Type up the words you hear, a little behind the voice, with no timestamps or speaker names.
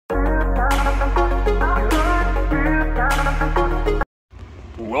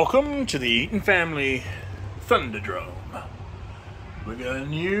Welcome to the Eaton Family Thunderdrome. We got a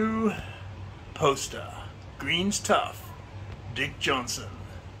new poster. Green's tough. Dick Johnson.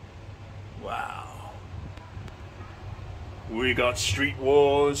 Wow. We got Street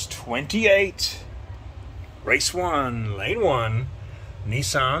Wars 28. Race 1, Lane 1,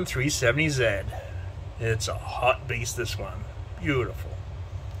 Nissan 370Z. It's a hot beast, this one. Beautiful.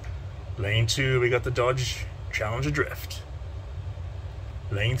 Lane 2, we got the Dodge Challenger Drift.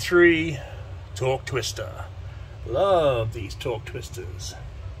 Lane 3, Torque Twister. Love these Torque Twisters.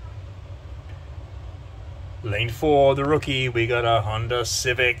 Lane 4, the rookie, we got a Honda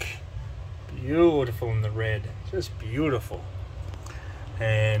Civic. Beautiful in the red, just beautiful.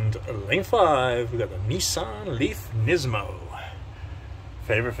 And lane 5, we got the Nissan Leaf Nismo.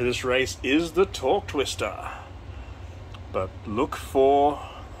 Favorite for this race is the Torque Twister. But look for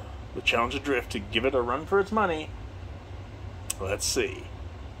the Challenger Drift to give it a run for its money. Let's see.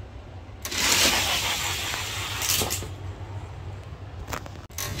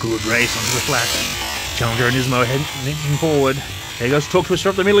 Good race onto the flat. Challenger and Nismo heading forward. There goes Torque Twister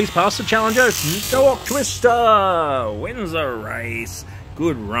up the middle. He's past the Challenger. Torque Twister wins the race.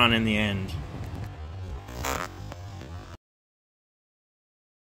 Good run in the end.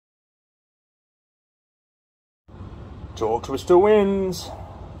 Torque Twister wins.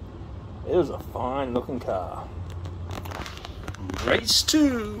 It was a fine looking car. Race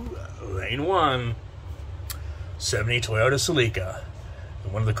 2, Lane 1, 70 Toyota Celica.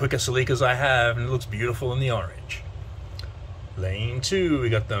 One of the quickest Celicas I have, and it looks beautiful in the orange. Lane 2, we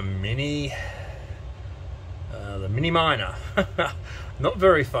got the Mini Minor. Not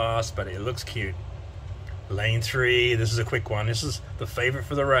very fast, but it looks cute. Lane 3, this is a quick one. This is the favorite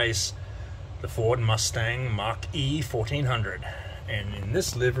for the race, the Ford Mustang Mach-E 1400. And in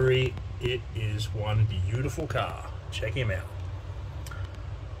this livery, it is one beautiful car. Check him out.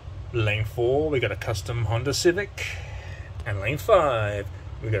 Lane 4, we got a custom Honda Civic. And lane 5,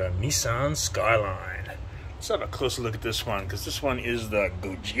 we got a Nissan Skyline. Let's have a closer look at this one, because this one is the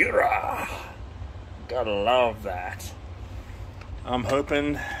Gojira. Gotta love that. I'm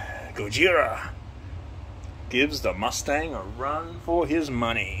hoping Gojira gives the Mustang a run for his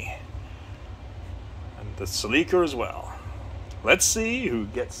money. And the Celica as well. Let's see who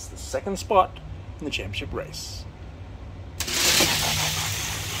gets the second spot in the championship race.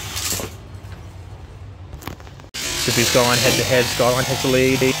 Sippy Skyline head-to-head. Skyline takes the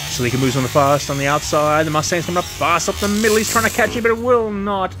lead. Celica moves on the fast on the outside. The Mustang's coming up fast up the middle. He's trying to catch it, but it will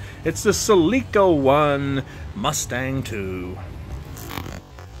not. It's the Celica 1, Mustang 2.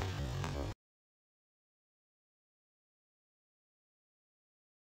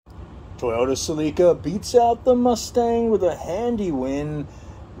 Toyota Celica beats out the Mustang with a handy win,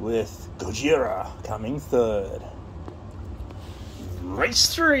 with Gojira coming third. Race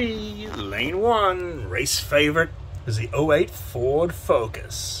 3, Lane 1, race favorite is the 08 Ford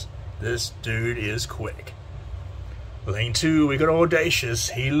Focus. This dude is quick. Lane 2, we got Audacious.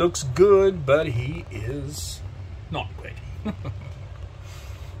 He looks good, but he is not quick.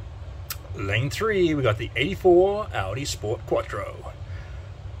 Lane 3, we got the 84 Audi Sport Quattro.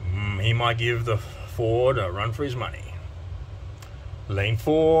 He might give the Ford a run for his money. Lane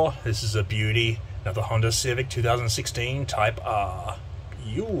 4, this is a beauty. Another Honda Civic 2016 Type R.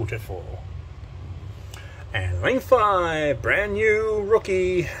 Beautiful. And lane 5, brand new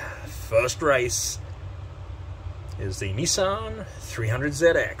rookie, first race, is the Nissan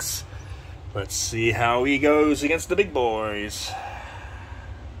 300ZX. Let's see how he goes against the big boys.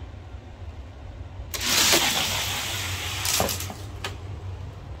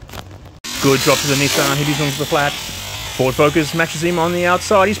 Good drop to the Nissan, he beats onto the flat. Ford Focus matches him on the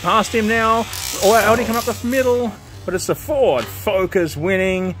outside. He's past him now. Audi coming up the middle, but it's the Ford Focus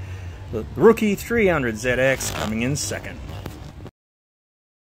winning. The rookie 300ZX coming in second.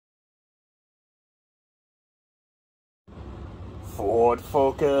 Ford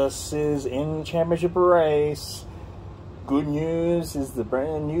Focus is in championship race. Good news is the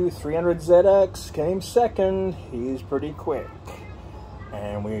brand new 300ZX came second. He's pretty quick.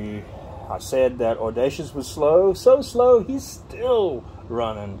 And I said that Audacious was slow. So slow, he's still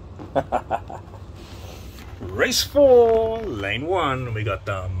running. Race 4, Lane 1, we got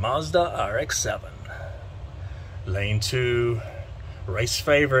the Mazda RX-7. Lane 2, race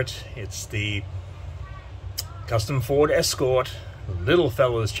favorite, it's the custom Ford Escort, little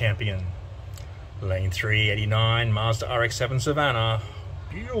fella's champion. Lane 3, 89, Mazda RX-7 Savannah,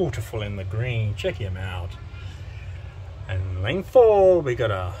 beautiful in the green, check him out. And lane 4, we got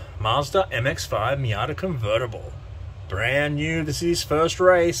a Mazda MX-5 Miata convertible. Brand new, this is his first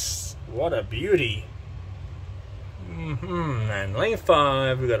race. What a beauty. And lane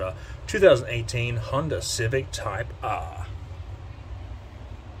 5, we got a 2018 Honda Civic Type R.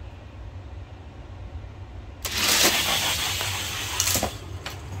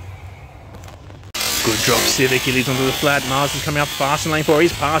 Good drop, Civic. He leads onto the flat. Mars is coming up fast in lane 4.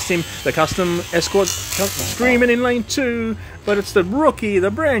 He's past him. The custom Escort screaming in lane 2. But it's the rookie, the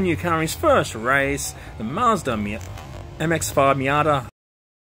brand new car in his first race. The Mazda MX-5 Miata.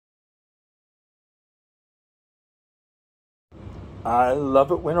 I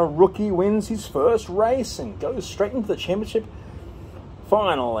love it when a rookie wins his first race and goes straight into the championship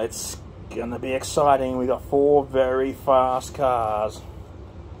final. It's going to be exciting. We got 4 very fast cars.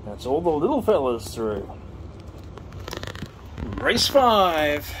 That's all the little fellas through. Race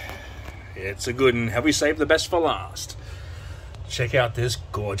 5. It's a good one. Have we saved the best for last? Check out this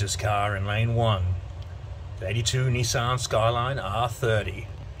gorgeous car in lane 1. The 82 Nissan Skyline R30.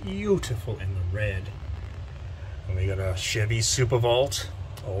 Beautiful in the red. And we got a Chevy Supervolt,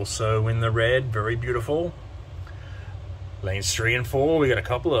 also in the red, very beautiful. Lanes 3 and 4, we got a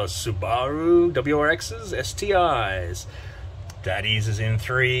couple of Subaru WRXs, STIs. Daddy's is in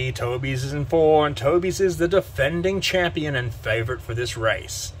 3, Toby's is in 4, and Toby's is the defending champion and favorite for this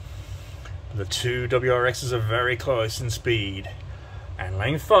race. The 2 WRXs are very close in speed. And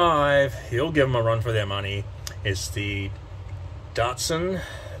lane 5, he'll give them a run for their money, is the Datsun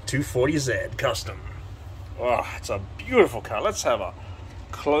 240Z Custom. Oh, it's a beautiful car. Let's have a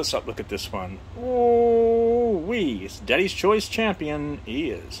close-up look at this one. Oh, it's Daddy's Choice champion.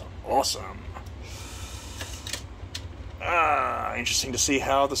 He is awesome. Interesting to see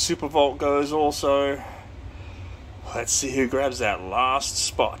how the Supervolt goes also. Let's see who grabs that last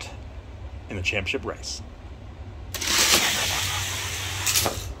spot in the championship race.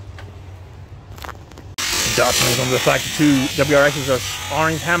 Datsun is on the flag. The 2 WRXs are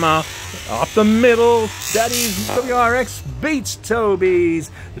orange hammer. Up the middle, Daddy's WRX beats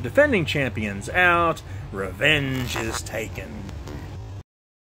Toby's. The defending champion's out. Revenge is taken.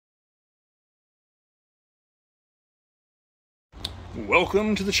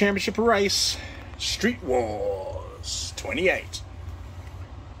 Welcome to the championship race, Street Wars 28.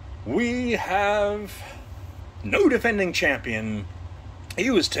 We have no defending champion. He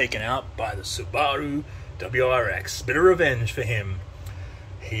was taken out by the Subaru WRX. Bit of revenge for him.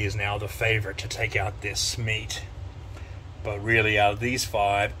 He is now the favorite to take out this meet. But really, out of these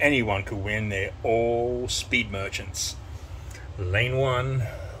 5, anyone could win. They're all speed merchants. Lane 1,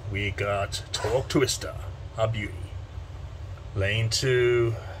 we got Torque Twister, a beauty. Lane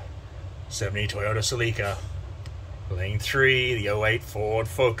 2, 70 Toyota Celica. Lane 3, the 08 Ford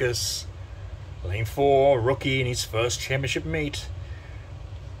Focus. Lane 4, rookie in his first championship meet,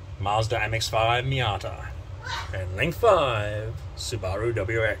 Mazda MX-5 Miata. And lane 5, Subaru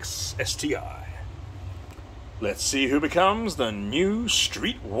WRX STI. Let's see who becomes the new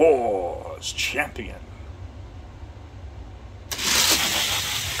Street Wars champion.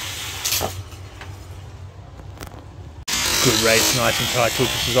 Good race, nice and tight.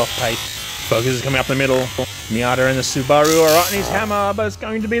 Focus is off pace. Focus is coming up the middle. Miata and the Subaru are right in his hammer, but it's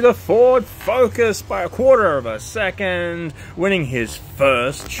going to be the Ford Focus by a quarter of a second, winning his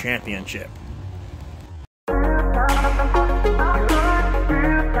first championship.